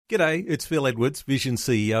G'day, it's Phil Edwards, Vision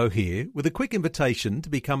CEO here, with a quick invitation to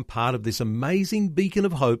become part of this amazing beacon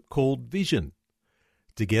of hope called Vision.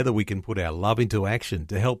 Together we can put our love into action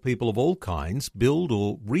to help people of all kinds build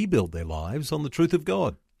or rebuild their lives on the truth of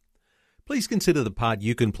God. Please consider the part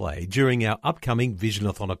you can play during our upcoming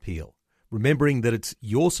Visionathon appeal, remembering that it's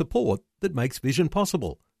your support that makes Vision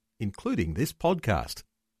possible, including this podcast.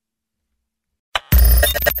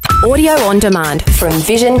 Audio on demand from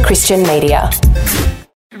Vision Christian Media.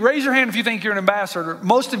 Raise your hand if you think you're an ambassador.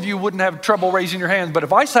 Most of you wouldn't have trouble raising your hand, but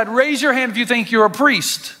if I said raise your hand if you think you're a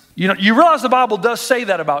priest, you realize the Bible does say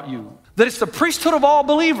that about you, that it's the priesthood of all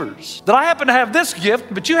believers, that I happen to have this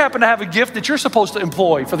gift, but you happen to have a gift that you're supposed to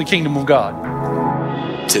employ for the kingdom of God.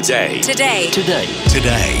 Today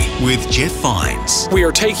with Jeff Vines. We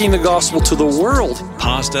are taking the gospel to the world.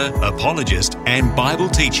 Pastor, apologist, and Bible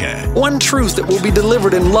teacher. One truth that will be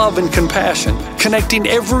delivered in love and compassion, connecting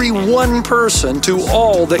every one person to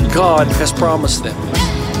all that God has promised them.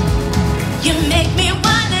 You make me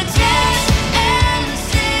wanna dance and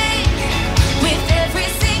sing with every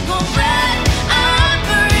single breath I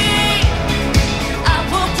breathe. I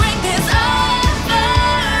will bring this offering.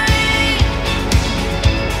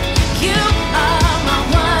 You are my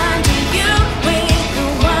wonder, you bring the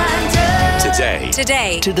wonder.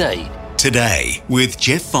 Today with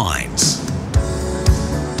Jeff Vines.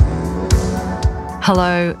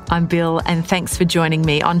 Hello, I'm Bill, and thanks for joining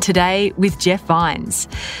me on Today with Jeff Vines.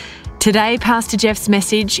 Today, Pastor Jeff's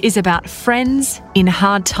message is about friends in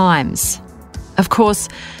hard times. Of course,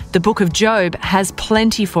 the book of Job has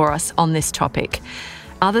plenty for us on this topic.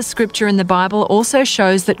 Other scripture in the Bible also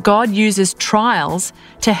shows that God uses trials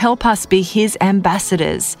to help us be his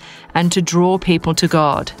ambassadors and to draw people to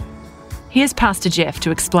God. Here's Pastor Jeff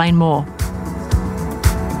to explain more.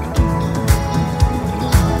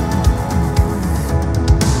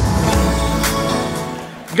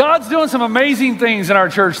 God's doing some amazing things in our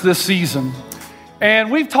church this season. And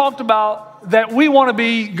we've talked about that we want to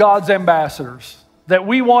be God's ambassadors. That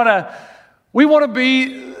we want to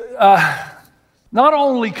be not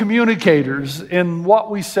only communicators in what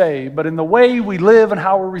we say, but in the way we live and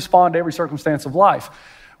how we respond to every circumstance of life.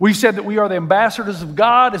 We've said that we are the ambassadors of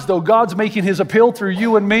God, as though God's making his appeal through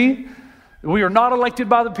you and me. We are not elected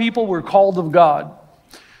by the people, we're called of God.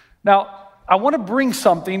 Now, I want to bring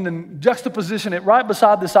something and juxtaposition it right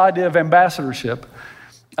beside this idea of ambassadorship.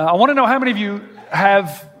 I want to know how many of you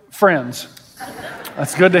have friends.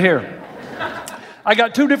 That's good to hear. I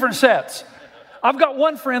got two different sets. I've got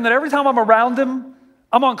one friend that every time I'm around him,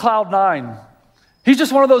 I'm on cloud 9. He's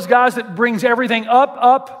just one of those guys that brings everything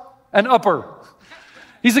up, and upper.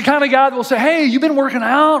 He's the kind of guy that will say, hey, you been working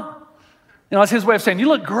out? That's his way of saying, you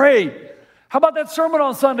look great. How about that sermon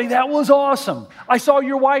on Sunday? That was awesome. I saw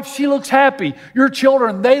your wife. She looks happy. Your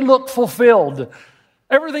children, they look fulfilled.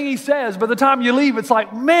 Everything he says, by the time you leave, it's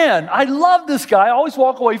like, man, I love this guy. I always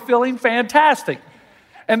walk away feeling fantastic.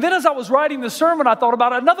 And then as I was writing the sermon, I thought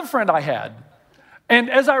about another friend I had.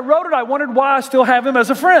 And as I wrote it, I wondered why I still have him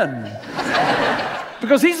as a friend.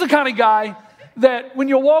 Because he's the kind of guy that when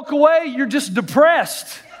you walk away, you're just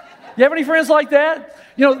depressed. You have any friends like that?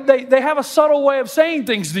 They have a subtle way of saying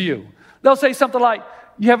things to you. They'll say something like,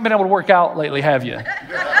 you haven't been able to work out lately, have you?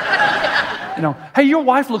 Hey, your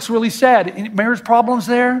wife looks really sad. Any marriage problems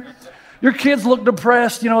there? Your kids look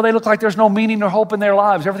depressed. They look like there's no meaning or hope in their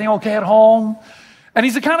lives. Everything okay at home? And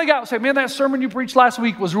he's the kind of guy who will say, man, that sermon you preached last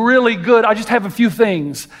week was really good. I just have a few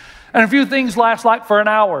things. And a few things last like for an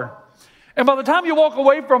hour. And by the time you walk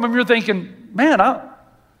away from him, you're thinking, man,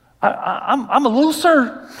 I'm a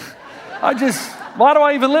loser. Why do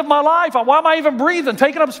I even live my life? Why am I even breathing,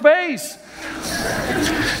 taking up space?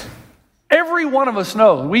 Every one of us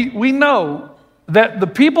knows, we know that the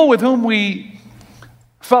people with whom we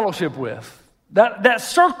fellowship with, that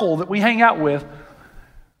circle that we hang out with,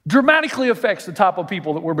 dramatically affects the type of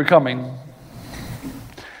people that we're becoming.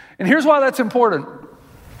 And here's why that's important.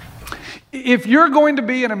 If you're going to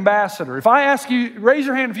be an ambassador, if I ask you, raise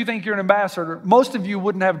your hand if you think you're an ambassador, most of you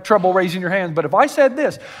wouldn't have trouble raising your hands. But if I said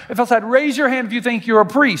this, if I said, raise your hand if you think you're a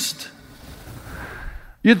priest,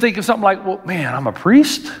 you'd think of something like, well, man, I'm a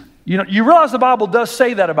priest? You realize the Bible does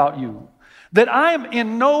say that about you, that I am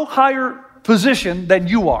in no higher position than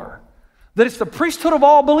you are, that it's the priesthood of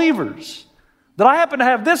all believers, that I happen to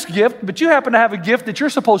have this gift, but you happen to have a gift that you're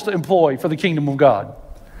supposed to employ for the kingdom of God.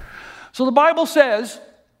 So the Bible says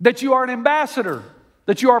that you are an ambassador,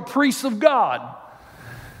 that you are priests of God.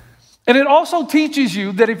 And it also teaches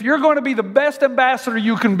you that if you're going to be the best ambassador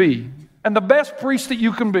you can be, and the best priest that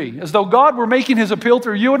you can be, as though God were making his appeal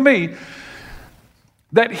through you and me,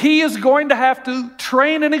 that he is going to have to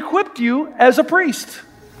train and equip you as a priest.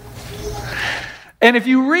 And if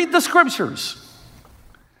you read the scriptures,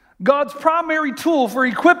 God's primary tool for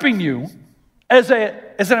equipping you as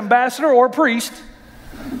an ambassador or a priest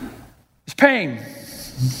is pain.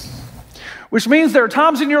 Which means there are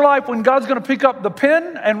times in your life when God's going to pick up the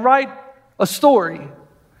pen and write a story.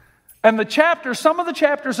 And some of the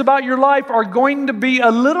chapters about your life are going to be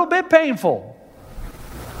a little bit painful.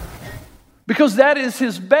 Because that is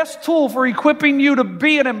his best tool for equipping you to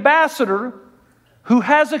be an ambassador who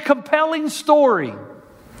has a compelling story.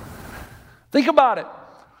 Think about it.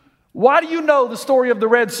 Why do you know the story of the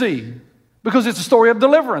Red Sea? Because it's a story of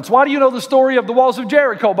deliverance. Why do you know the story of the walls of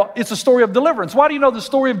Jericho? It's a story of deliverance. Why do you know the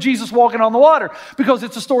story of Jesus walking on the water? Because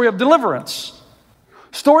it's a story of deliverance.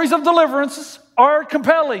 Stories of deliverance are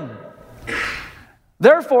compelling.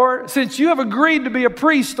 Therefore, since you have agreed to be a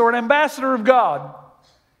priest or an ambassador of God,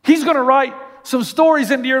 he's going to write some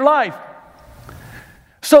stories into your life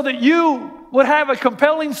so that you would have a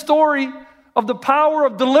compelling story of the power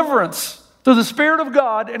of deliverance through the Spirit of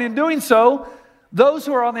God. And in doing so, those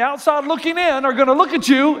who are on the outside looking in are going to look at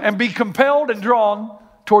you and be compelled and drawn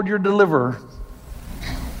toward your deliverer.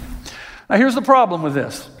 Now, here's the problem with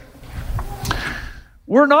this.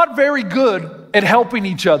 We're not very good at helping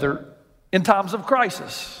each other in times of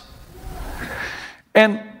crisis.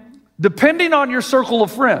 And depending on your circle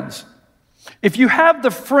of friends, if you have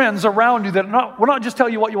the friends around you that will not just tell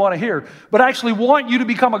you what you want to hear, but actually want you to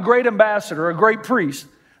become a great ambassador, a great priest,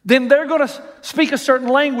 then they're going to speak a certain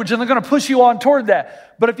language and they're going to push you on toward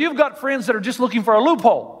that. But if you've got friends that are just looking for a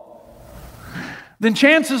loophole, then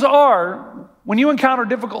chances are when you encounter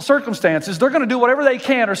difficult circumstances, they're going to do whatever they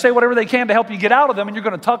can or say whatever they can to help you get out of them, and you're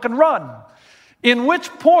going to tuck and run. In which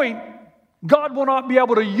point, God will not be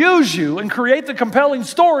able to use you and create the compelling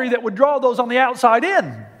story that would draw those on the outside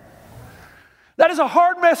in. That is a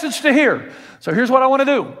hard message to hear. So here's what I want to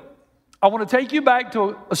do. I want to take you back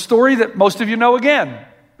to a story that most of you know again.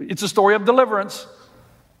 It's a story of deliverance,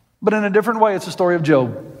 but in a different way, it's a story of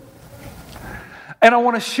Job. And I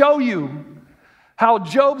want to show you how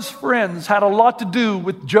Job's friends had a lot to do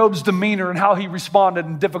with Job's demeanor and how he responded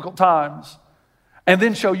in difficult times. And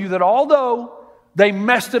then show you that although they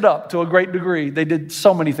messed it up to a great degree, they did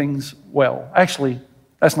so many things well. Actually,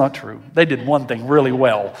 that's not true. They did one thing really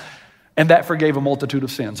well, and that forgave a multitude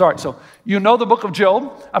of sins. All right, so you know the book of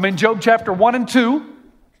Job. I'm in Job chapter 1 and 2.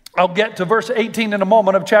 I'll get to verse 18 in a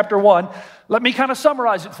moment of chapter 1. Let me kind of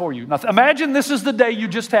summarize it for you. Now, imagine this is the day you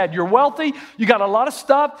just had. You're wealthy, you got a lot of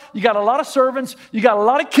stuff, you got a lot of servants, you got a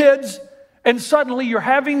lot of kids, and suddenly you're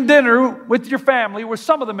having dinner with your family, with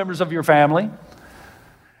some of the members of your family,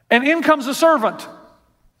 and in comes a servant.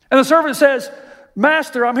 And the servant says,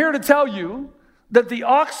 "Master, I'm here to tell you that the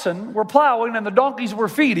oxen were plowing and the donkeys were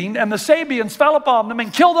feeding, and the Sabeans fell upon them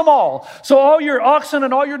and killed them all. So all your oxen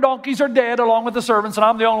and all your donkeys are dead along with the servants, and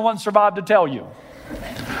I'm the only one survived to tell you."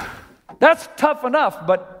 That's tough enough,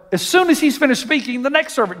 but as soon as he's finished speaking, the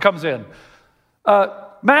next servant comes in.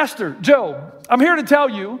 "Master, Job, I'm here to tell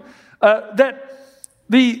you that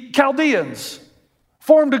the Chaldeans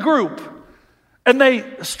formed a group, and they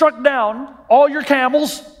struck down all your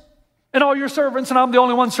camels and all your servants, and I'm the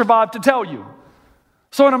only one survived to tell you."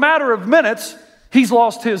 So in a matter of minutes, he's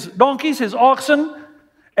lost his donkeys, his oxen,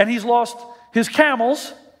 and he's lost his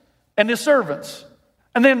camels and his servants.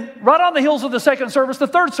 And then right on the heels of the second service, the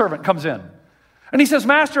third servant comes in. And he says,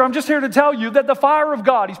 "Master, I'm just here to tell you that the fire of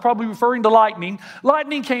God," he's probably referring to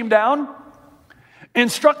lightning came down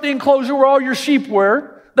and struck the enclosure where all your sheep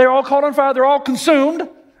were. They're all caught on fire. They're all consumed,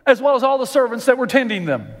 as well as all the servants that were tending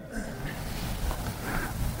them.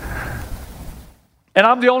 And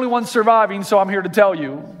I'm the only one surviving, so I'm here to tell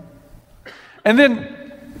you. And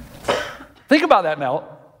then, think about that now.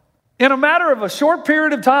 In a matter of a short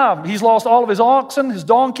period of time, he's lost all of his oxen, his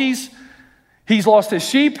donkeys, he's lost his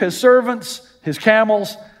sheep, his servants, his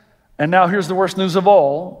camels, and now here's the worst news of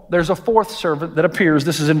all. There's a fourth servant that appears.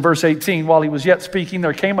 This is in verse 18. "While he was yet speaking,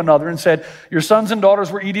 there came another and said, 'Your sons and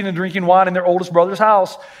daughters were eating and drinking wine in their oldest brother's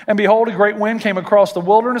house. And behold, a great wind came across the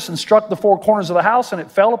wilderness and struck the four corners of the house, and it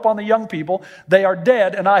fell upon the young people. They are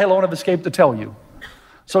dead, and I alone have escaped to tell you.'"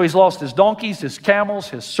 So he's lost his donkeys, his camels,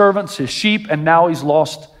 his servants, his sheep, and now he's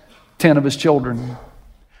lost 10 of his children.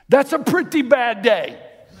 That's a pretty bad day.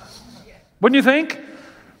 Wouldn't you think?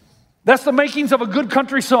 That's the makings of a good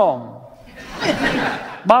country song.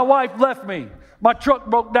 My wife left me. My truck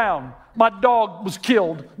broke down. My dog was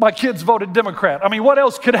killed. My kids voted Democrat. I mean, what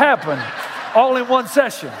else could happen all in one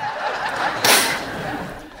session?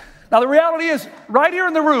 Now, the reality is, right here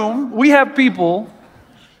in the room, we have people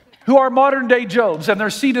who are modern day Jobs, and they're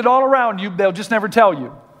seated all around you. They'll just never tell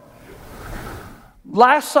you.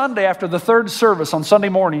 Last Sunday, after the third service on Sunday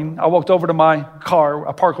morning, I walked over to my car.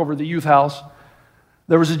 I park over at the youth house.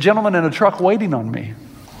 there was a gentleman in a truck waiting on me.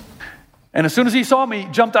 And as soon as he saw me,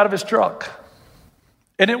 he jumped out of his truck.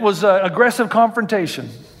 And it was an aggressive confrontation.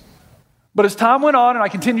 But as time went on and I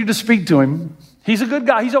continued to speak to him, he's a good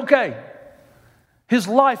guy, he's okay. His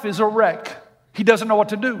life is a wreck. He doesn't know what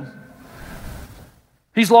to do.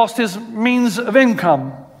 He's lost his means of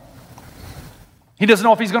income. He doesn't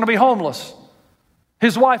know if he's going to be homeless.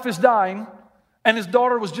 His wife is dying, and his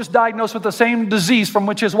daughter was just diagnosed with the same disease from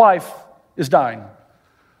which his wife is dying.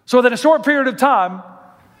 So within a short period of time,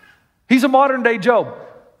 he's a modern day Job.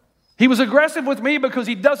 He was aggressive with me because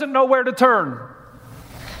he doesn't know where to turn.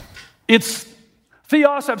 It's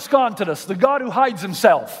Theos absconditus, the God who hides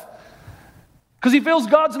himself. Because he feels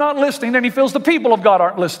God's not listening, and he feels the people of God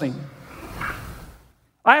aren't listening.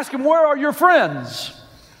 I ask him, where are your friends?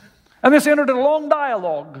 And this entered a long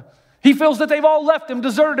dialogue. He feels that they've all left him,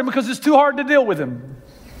 deserted him because it's too hard to deal with him.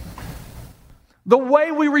 The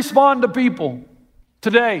way we respond to people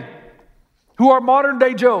today who are modern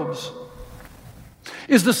day Jobs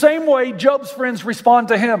is the same way Job's friends respond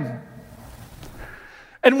to him.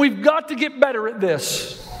 And we've got to get better at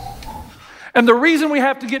this. And the reason we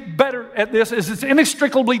have to get better at this is it's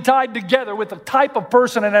inextricably tied together with the type of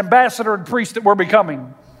person and ambassador and priest that we're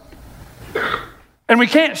becoming. And we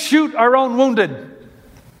can't shoot our own wounded.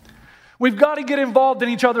 We've got to get involved in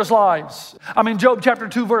each other's lives. In Job chapter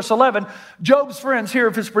 2, verse 11, Job's friends hear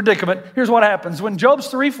of his predicament. Here's what happens. When Job's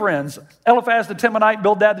three friends, Eliphaz the Temanite,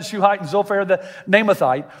 Bildad the Shuhite, and Zophar the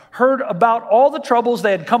Naamathite, heard about all the troubles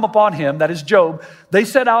they had come upon him, that is Job, they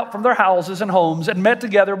set out from their houses and homes and met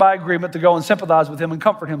together by agreement to go and sympathize with him and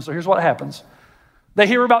comfort him. So here's what happens. They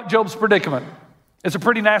hear about Job's predicament. It's a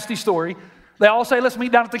pretty nasty story. They all say, let's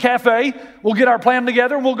meet down at the cafe. We'll get our plan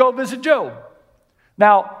together and we'll go visit Job.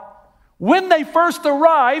 Now, when they first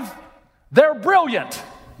arrive, they're brilliant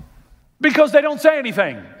because they don't say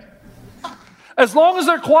anything. As long as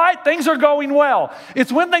they're quiet, things are going well.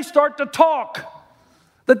 It's when they start to talk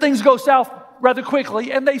that things go south rather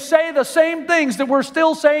quickly, and they say the same things that we're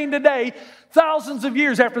still saying today, thousands of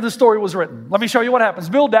years after this story was written. Let me show you what happens.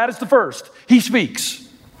 Bildad is the first. He speaks.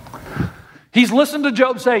 He's listened to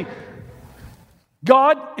Job say,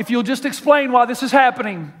 God, if you'll just explain why this is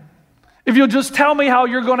happening, if you'll just tell me how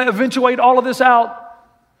you're going to eventuate all of this out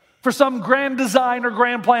for some grand design or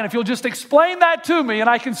grand plan, if you'll just explain that to me and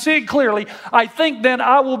I can see it clearly, I think then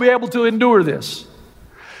I will be able to endure this.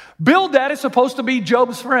 Bildad is supposed to be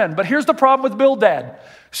Job's friend, but here's the problem with Bildad.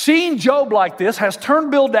 Seeing Job like this has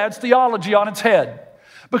turned Bildad's theology on its head.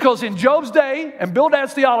 Because in Job's day, and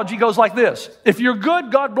Bildad's theology goes like this: if you're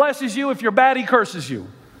good, God blesses you. If you're bad, he curses you.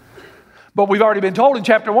 But we've already been told in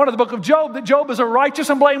chapter 1 of the book of Job that Job is a righteous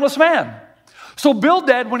and blameless man. So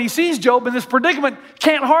Bildad, when he sees Job in this predicament,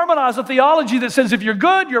 can't harmonize a theology that says if you're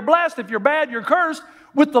good, you're blessed. If you're bad, you're cursed,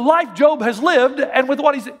 with the life Job has lived and with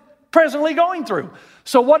what he's presently going through.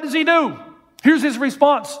 So what does he do? Here's his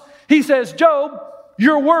response. He says, Job,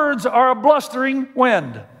 your words are a blustering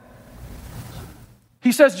wind.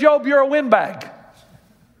 He says, Job, you're a windbag.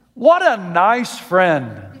 What a nice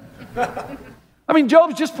friend.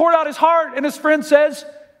 Job's just poured out his heart, and his friend says,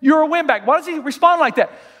 you're a windbag. Why does he respond like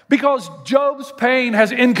that? Because Job's pain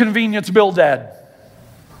has inconvenienced Bildad.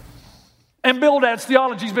 And Bildad's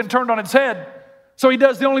theology has been turned on its head. So he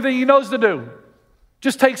does the only thing he knows to do.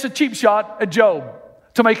 Just takes a cheap shot at Job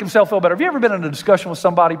to make himself feel better. Have you ever been in a discussion with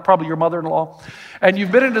somebody, probably your mother-in-law, and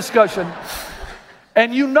you've been in a discussion,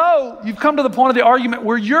 and you know you've come to the point of the argument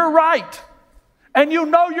where you're right, and you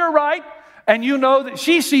know you're right, and you know that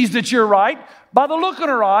she sees that you're right by the look in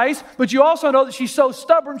her eyes, but you also know that she's so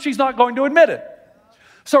stubborn she's not going to admit it.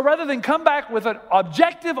 So rather than come back with an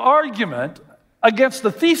objective argument against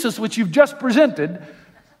the thesis which you've just presented,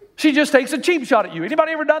 she just takes a cheap shot at you.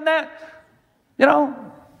 Anybody ever done that?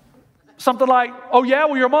 Something like, oh yeah,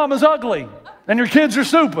 well your mom is ugly and your kids are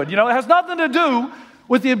stupid. It has nothing to do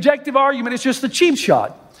with the objective argument. It's just a cheap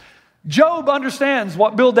shot. Job understands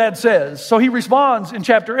what Bildad says, so he responds in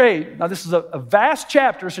chapter 8. Now this is a vast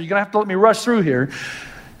chapter, so you're going to have to let me rush through here.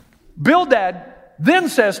 Bildad then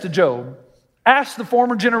says to Job, ask the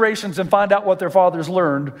former generations and find out what their fathers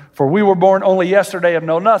learned, for we were born only yesterday and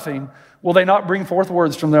know nothing. Will they not bring forth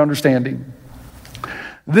words from their understanding?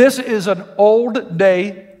 This is an old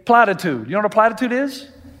day platitude. You know what a platitude is?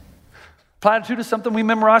 Platitude is something we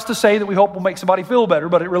memorize to say that we hope will make somebody feel better,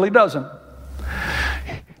 but it really doesn't.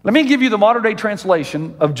 Let me give you the modern day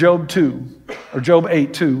translation of Job 2, or Job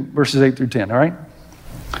 8:2, verses 8 through 10, all right?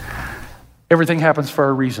 Everything happens for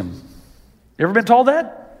a reason. You ever been told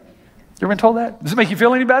that? You ever been told that? Does it make you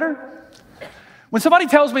feel any better? When somebody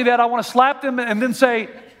tells me that, I want to slap them and then say,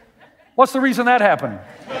 what's the reason that happened?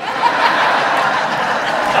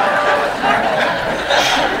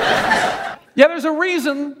 Yeah, there's a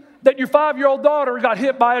reason that your 5-year-old daughter got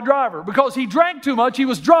hit by a driver, because he drank too much, he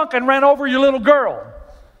was drunk and ran over your little girl.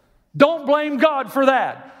 Don't blame God for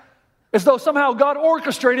that, as though somehow God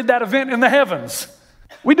orchestrated that event in the heavens.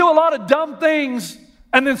 We do a lot of dumb things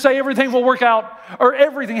and then say everything will work out or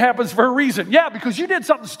everything happens for a reason. Yeah, because you did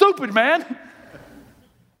something stupid, man.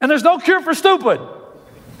 And there's no cure for stupid.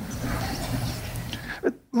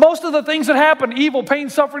 Most of the things that happen, evil, pain,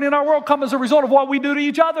 suffering in our world, come as a result of what we do to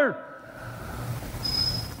each other.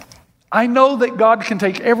 I know that God can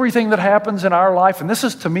take everything that happens in our life, and this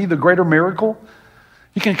is to me the greater miracle.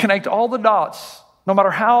 He can connect all the dots, no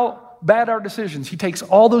matter how bad our decisions. He takes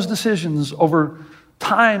all those decisions over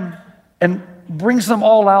time and brings them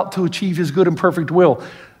all out to achieve His good and perfect will.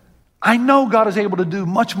 I know God is able to do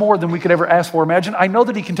much more than we could ever ask for or imagine. I know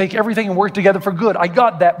that He can take everything and work together for good. I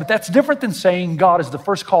got that, but that's different than saying God is the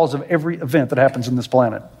first cause of every event that happens in this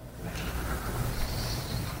planet.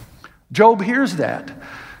 Job hears that.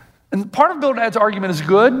 And part of Bildad's argument is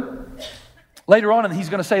good. Later on, and he's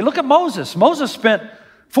going to say, look at Moses. Moses spent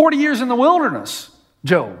 40 years in the wilderness,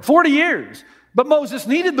 Job. 40 years. But Moses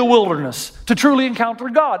needed the wilderness to truly encounter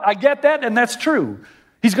God. I get that, and that's true.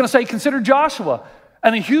 He's going to say, consider Joshua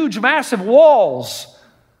and the huge, massive walls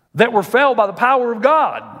that were felled by the power of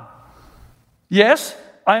God. Yes,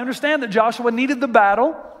 I understand that Joshua needed the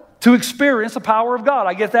battle to experience the power of God.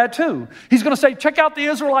 I get that too. He's going to say, check out the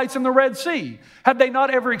Israelites in the Red Sea. Had they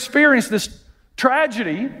not ever experienced this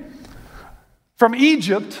tragedy from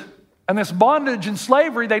Egypt and this bondage and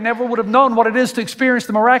slavery, they never would have known what it is to experience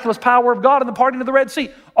the miraculous power of God in the parting of the Red Sea.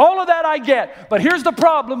 All of that I get. But here's the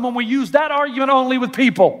problem when we use that argument only with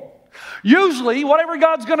people. Usually, whatever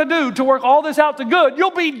God's going to do to work all this out to good,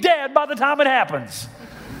 you'll be dead by the time it happens.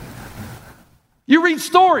 You read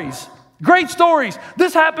stories. Great stories.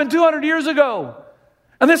 This happened 200 years ago.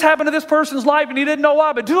 And this happened to this person's life and he didn't know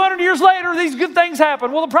why. But 200 years later, these good things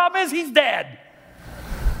happen. Well, the problem is he's dead.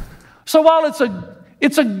 So while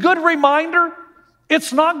it's a good reminder,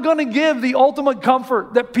 it's not going to give the ultimate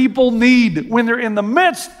comfort that people need when they're in the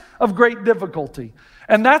midst of great difficulty.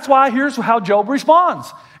 And that's why here's how Job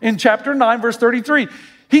responds. In chapter 9, verse 33,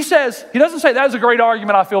 he says, he doesn't say, that was a great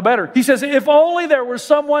argument, I feel better. He says, if only there was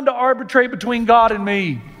someone to arbitrate between God and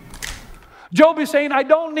me. Job is saying, I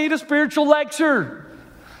don't need a spiritual lecture.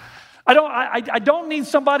 I don't need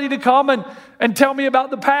somebody to come and tell me about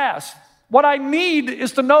the past. What I need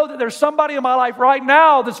is to know that there's somebody in my life right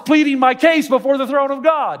now that's pleading my case before the throne of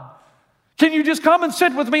God. Can you just come and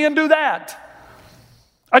sit with me and do that?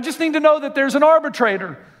 I just need to know that there's an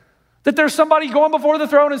arbitrator, that there's somebody going before the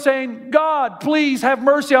throne and saying, God, please have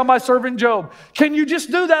mercy on my servant Job. Can you just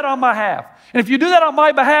do that on my behalf? And if you do that on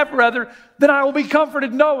my behalf, rather, then I will be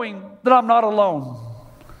comforted knowing that I'm not alone.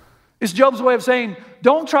 It's Job's way of saying,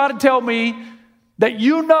 don't try to tell me that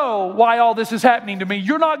you know why all this is happening to me.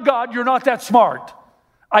 You're not God. You're not that smart.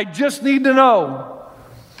 I just need to know.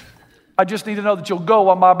 I just need to know that you'll go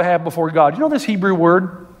on my behalf before God. You know this Hebrew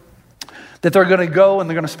word? That they're going to go and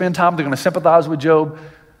they're going to spend time, they're going to sympathize with Job.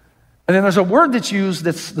 And then there's a word that's used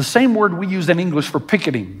that's the same word we use in English for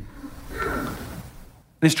picketing.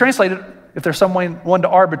 It's translated, if there's someone to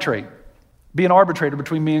arbitrate, be an arbitrator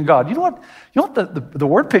between me and God. You know what the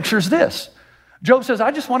word picture is this. Job says, I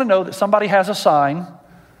just want to know that somebody has a sign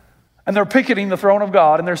and they're picketing the throne of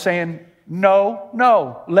God and they're saying,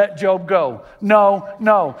 no, let Job go.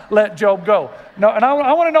 No, let Job go. No, and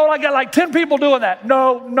I want to know, I got like 10 people doing that.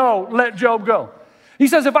 No, let Job go. He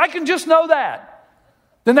says, if I can just know that,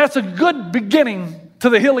 then that's a good beginning to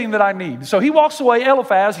the healing that I need. So he walks away,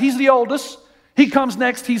 Eliphaz, he's the oldest. He comes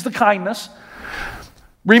next, he's the kindness.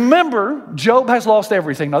 Remember, Job has lost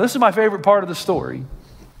everything. Now, this is my favorite part of the story.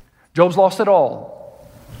 Job's lost it all.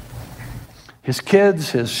 His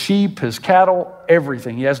kids, his sheep, his cattle,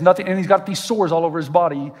 everything. He has nothing, and he's got these sores all over his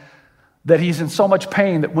body that he's in so much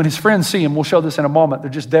pain that when his friends see him, we'll show this in a moment,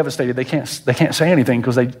 they're just devastated. They can't say anything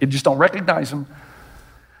because they just don't recognize him.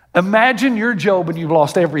 Imagine you're Job and you've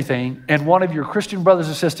lost everything, and one of your Christian brothers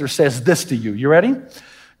or sisters says this to you. You ready?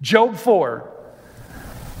 Job 4.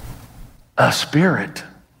 A spirit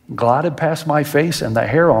glided past my face, and the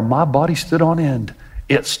hair on my body stood on end.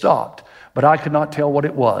 It stopped, but I could not tell what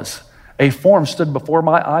it was. A form stood before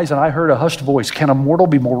my eyes, and I heard a hushed voice. Can a mortal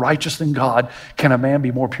be more righteous than God? Can a man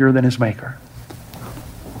be more pure than his maker?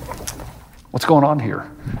 What's going on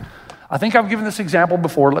here? I think I've given this example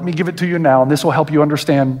before. Let me give it to you now, and this will help you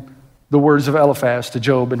understand the words of Eliphaz to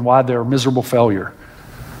Job and why they're a miserable failure.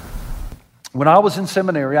 When I was in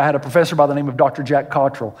seminary, I had a professor by the name of Dr. Jack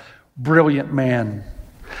Cottrell. Brilliant man.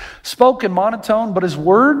 Spoke in monotone, but his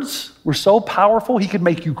words were so powerful he could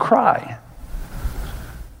make you cry.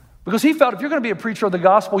 Because he felt if you're going to be a preacher of the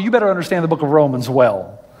gospel, you better understand the book of Romans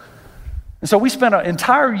well. And so we spent an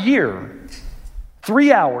entire year,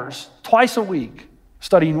 3 hours, twice a week,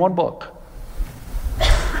 studying one book.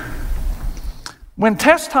 When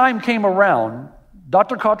test time came around,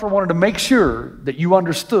 Dr. Cottrell wanted to make sure that you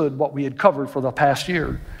understood what we had covered for the past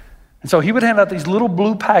year. And so he would hand out these little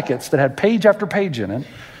blue packets that had page after page in it,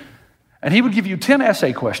 and he would give you 10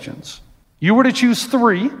 essay questions. You were to choose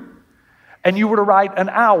 3, and you were to write an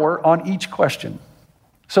hour on each question.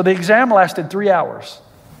 So the exam lasted 3 hours.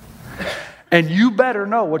 And you better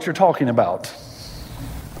know what you're talking about.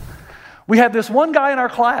 We had this one guy in our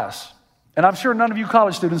class, and I'm sure none of you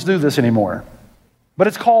college students do this anymore, but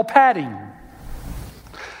it's called padding.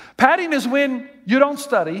 Padding is when you don't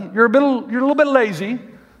study, you're a little bit lazy.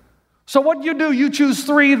 So what you do, you choose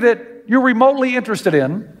 3 that you're remotely interested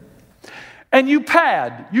in, and you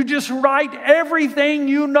pad. You just write everything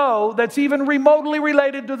you know that's even remotely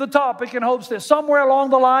related to the topic in hopes that somewhere along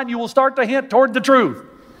the line you will start to hint toward the truth.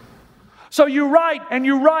 So you write and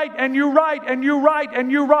you write and you write and you write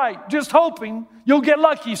and you write, just hoping you'll get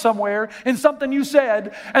lucky somewhere in something you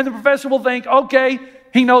said, and the professor will think, okay,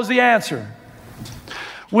 he knows the answer.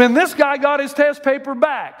 When this guy got his test paper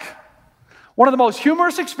back, one of the most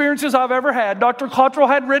humorous experiences I've ever had, Dr. Cottrell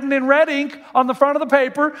had written in red ink on the front of the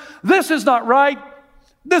paper, "This is not right.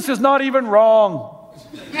 This is not even wrong."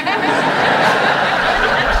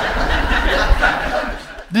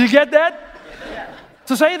 Do you get that?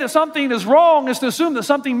 To say that something is wrong is to assume that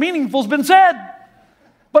something meaningful has been said.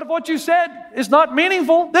 But if what you said is not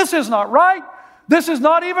meaningful, this is not right, this is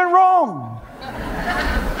not even wrong.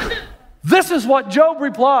 This is what Job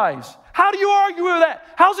replies. How do you argue with that?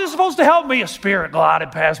 How's this supposed to help me? A spirit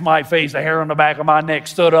glided past my face, the hair on the back of my neck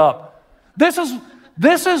stood up. This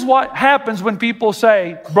is what happens when people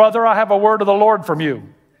say, "Brother, I have a word of the Lord from you,"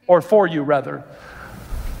 or for you rather.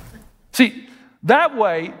 See, that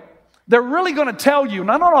way, they're really going to tell you,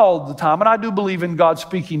 not all the time, and I do believe in God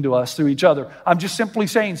speaking to us through each other. I'm just simply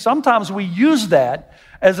saying sometimes we use that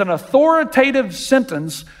as an authoritative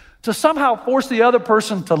sentence to somehow force the other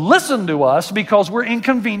person to listen to us because we're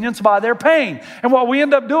inconvenienced by their pain. And what we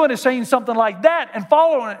end up doing is saying something like that and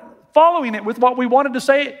following it with what we wanted to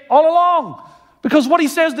say all along. Because what he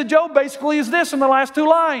says to Job basically is this in the last 2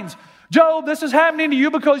 lines. "Job, this is happening to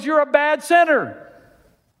you because you're a bad sinner."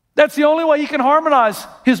 That's the only way he can harmonize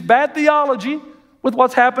his bad theology with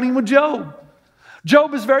what's happening with Job.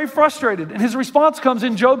 Job is very frustrated, and his response comes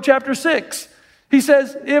in Job chapter 6. He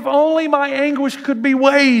says, "If only my anguish could be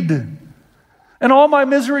weighed, and all my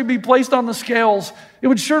misery be placed on the scales, it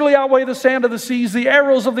would surely outweigh the sand of the seas. The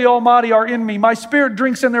arrows of the Almighty are in me. My spirit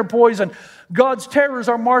drinks in their poison. God's terrors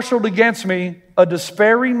are marshaled against me. A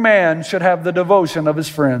despairing man should have the devotion of his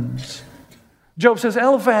friends." Job says,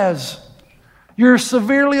 "Eliphaz, you're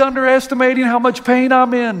severely underestimating how much pain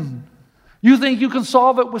I'm in. You think you can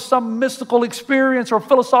solve it with some mystical experience or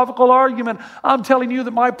philosophical argument. I'm telling you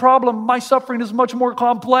that my problem, my suffering is much more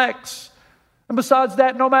complex. And besides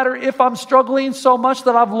that, no matter if I'm struggling so much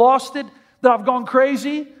that I've lost it, that I've gone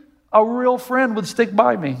crazy, a real friend would stick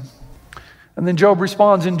by me." And then Job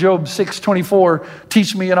responds in Job 6:24,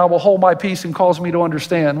 "Teach me and I will hold my peace and cause me to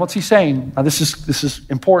understand." What's he saying? Now this is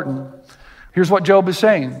important. Here's what Job is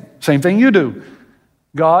saying. Same thing you do.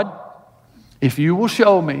 "God, if you will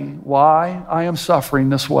show me why I am suffering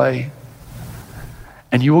this way,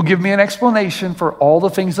 and you will give me an explanation for all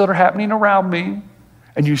the things that are happening around me,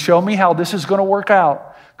 and you show me how this is going to work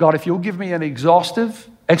out, God, if you'll give me an exhaustive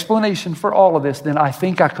explanation for all of this, then I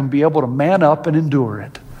think I can be able to man up and endure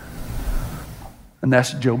it." And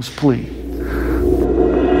that's Job's plea.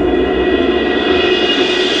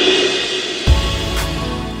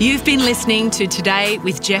 You've been listening to Today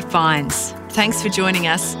with Jeff Vines. Thanks for joining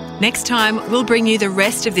us. Next time, we'll bring you the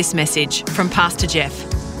rest of this message from Pastor Jeff.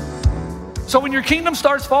 So when your kingdom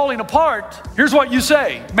starts falling apart, here's what you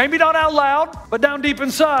say. Maybe not out loud, but down deep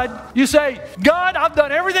inside. You say, "God, I've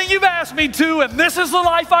done everything you've asked me to, and this is the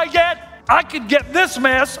life I get. I could get this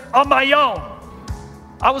mess on my own.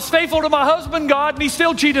 I was faithful to my husband, God, and he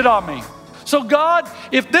still cheated on me. So God,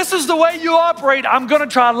 if this is the way you operate, I'm going to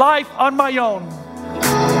try life on my own."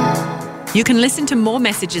 You can listen to more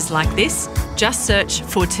messages like this. Just search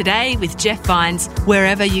for Today with Jeff Vines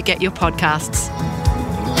wherever you get your podcasts.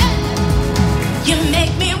 You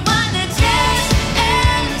make me wanna dance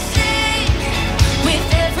and sing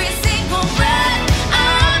with every single breath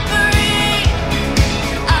I breathe.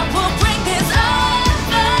 I will bring this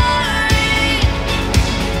offering.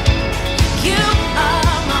 You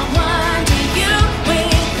are my wonder. You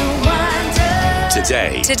bring the wonder.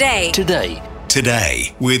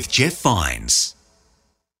 Today with Jeff Vines.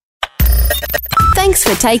 Thanks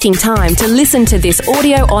for taking time to listen to this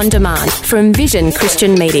audio on demand from Vision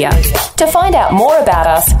Christian Media. To find out more about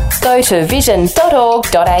us, go to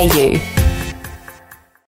vision.org.au.